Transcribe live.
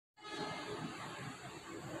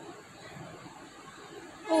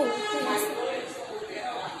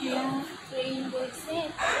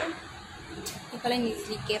ফালে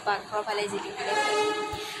নিজিকে পাকঘৰৰ ফালে জিলিকিলে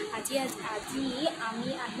আজি আমি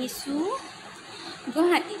আহিছোঁ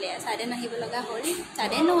গুৱাহাটীলৈ চাডেন আহিব লগা হ'ল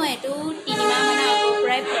চাডেন নহয় এইটো 3 মাহ মানে আগৰ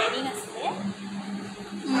পৰাই প্লেনিং আছিলে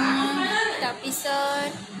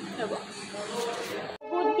তাৰপিছত ৰ'ব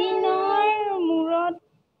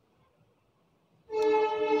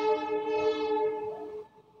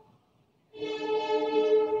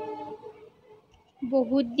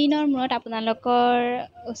বহুত দিনৰ মূৰত আপোনালোকৰ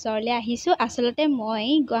ওচৰলৈ আহিছোঁ আচলতে মই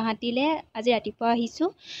গুৱাহাটীলৈ আজি ৰাতিপুৱা আহিছোঁ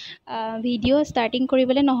ভিডিঅ' ষ্টাৰ্টিং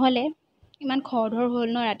কৰিবলৈ নহ'লে ইমান খৰধৰ হ'ল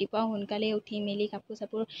ন ৰাতিপুৱা সোনকালে উঠি মেলি কাপোৰ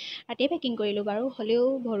চাপোৰ ৰাতিয়ে পেকিং কৰিলোঁ বাৰু হ'লেও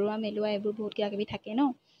ভৰোৱা মেলোৱা এইবোৰ বহুত কিবা কিবি থাকে ন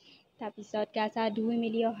তাৰপিছত গা চা ধুই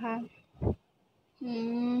মেলি অহা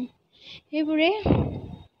সেইবোৰে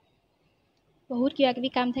বহুত কিবা কিবি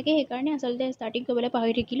কাম থাকে সেইকাৰণে আচলতে ষ্টাৰ্টিং কৰিবলৈ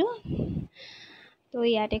পাহৰি থাকিলোঁ তো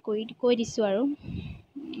ইয়াতে কৈ দিছোঁ আৰু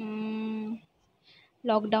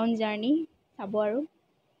লকডাউন জাৰ্নি চাব আৰু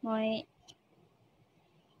মই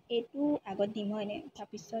এইটো আগত দিম হয়নে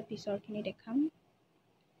তাৰপিছত পিছৰখিনি দেখাম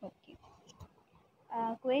অ'কে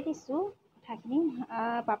কৈয়ে দিছোঁ কথাখিনি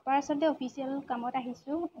পাপাৰ আচলতে অফিচিয়েল কামত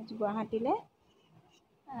আহিছোঁ গুৱাহাটীলৈ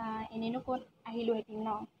এনেনো ক'ত আহিলোঁহেঁতেন ন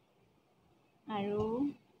আৰু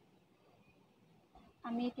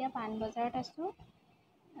আমি এতিয়া পাণবজাৰত আছোঁ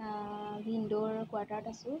ভিনদেউৰ কোৱাৰ্টাৰত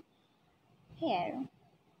আছোঁ সেয়াই আৰু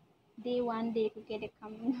ডে' 1 ডে' 2কে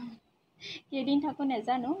দেখাম কেইদিন থাকোঁ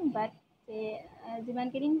নাজানো বাট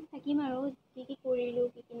যিমানকেইদিন থাকিম আৰু কি কৰিলোঁ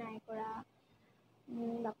কি নাই কৰা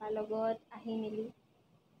পাপাৰ লগত আহি মেলি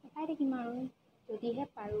দেখাই থাকিম আৰু যদিহে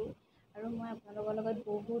পাৰোঁ আৰু মই আপোনালোকৰ লগত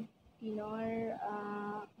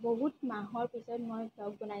বহুত মাহৰ পিছত মই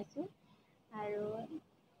ব্লগ বনাইছোঁ আৰু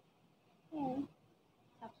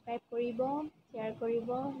ছাবস্ক্ৰাইব কৰিব শ্বেয়াৰ কৰিব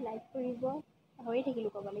লাইক কৰিব পাহৰি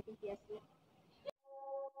থাকিলোঁ ক'বলৈ কি আছিলে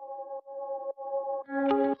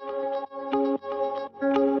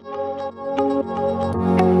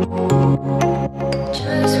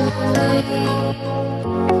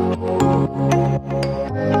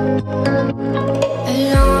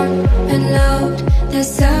Alone and loved,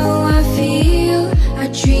 that's how I feel. I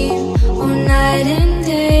dream all night and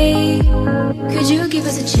day. Could you give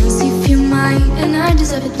us a chance if you mind? And I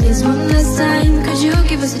deserve it, please, one last time. Could you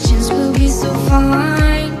give us a chance? We'll be so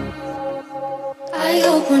fine. I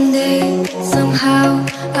hope one day, somehow,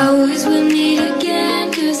 always we'll meet again.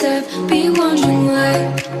 Cause I've been wondering why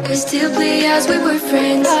we still play as we were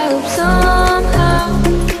friends. I hope somehow,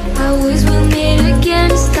 always we'll meet again.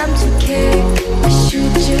 It's time to care. We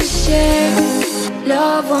should just share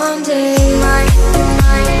love one day. Mine,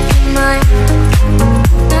 mine, mine.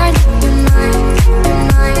 Not you're mine, you're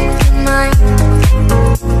mine, you're mine.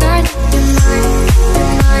 Not you're mine,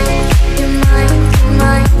 you're mine, you're mine, you're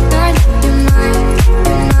mine. Not you're mine,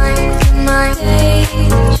 you're mine, you're mine.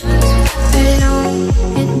 Alone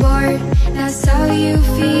and bored, that's how you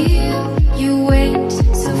feel. You went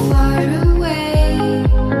so far away.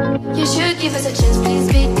 You should give us a chance, please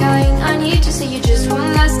be kind. I need to see you just one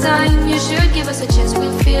last time. You should give us a chance,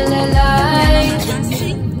 we'll feel alive.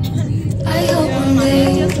 I hope one day,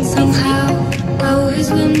 somehow, always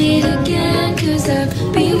we'll meet again. Cause I've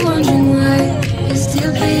been wondering why we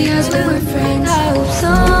still play as we were friends. I hope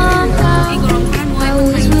somehow,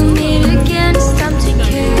 always we'll meet again. It's time to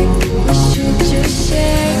care. We should just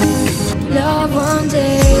share love one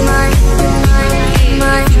day. Mine, mine,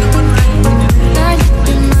 mine. Not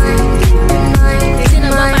you're mine, you're mine, you're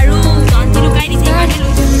mine. Not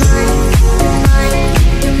you're mine, you're mine,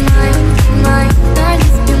 you're mine, you're mine. Not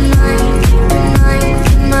you're mine, you're mine,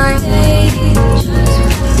 you're mine.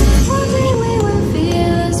 One day we will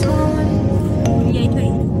feel as one.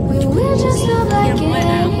 We will just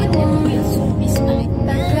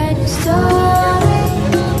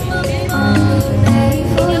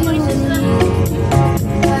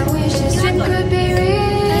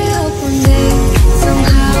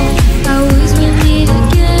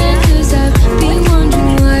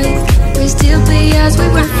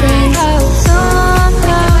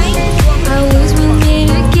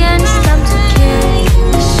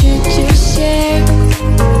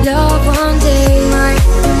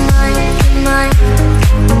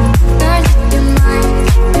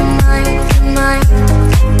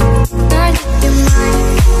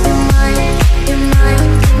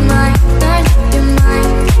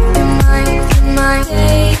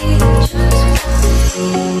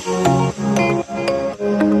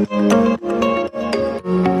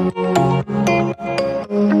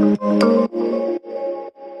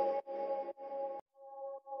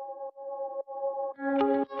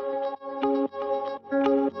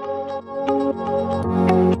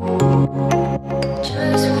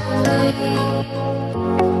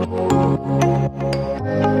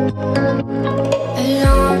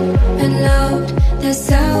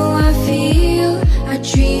feel. I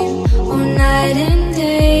dream all night and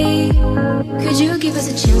day. Could you give us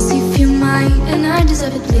a chance if you mind? And I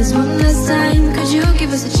deserve it, please, one last time. Could you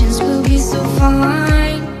give us a chance, we'll be so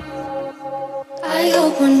fine. I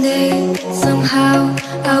hope one day, somehow,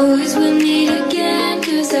 I always will meet again.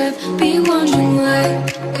 Cause I've been wondering why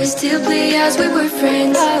we still play as we were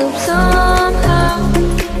friends. I hope somehow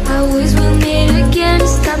I always will meet again.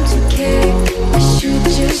 It's time to care, we should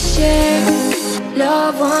just share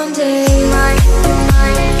love one day. Mine,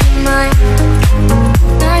 mine, mine.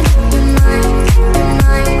 Not you're mine, you're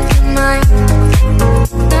mine, you're mine.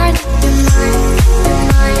 Not you're mine, you're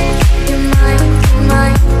mine, you're mine, you're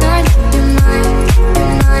mine. Not you're mine,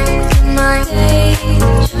 you're mine, you're mine.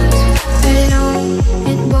 Alone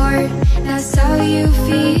and bored, that's how you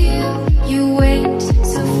feel. You went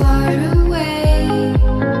so far away.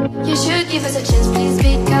 You should give us a chance, please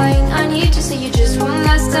be kind. I need to see you just one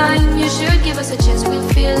last time. You should give us a chance, we'll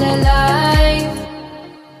feel alive.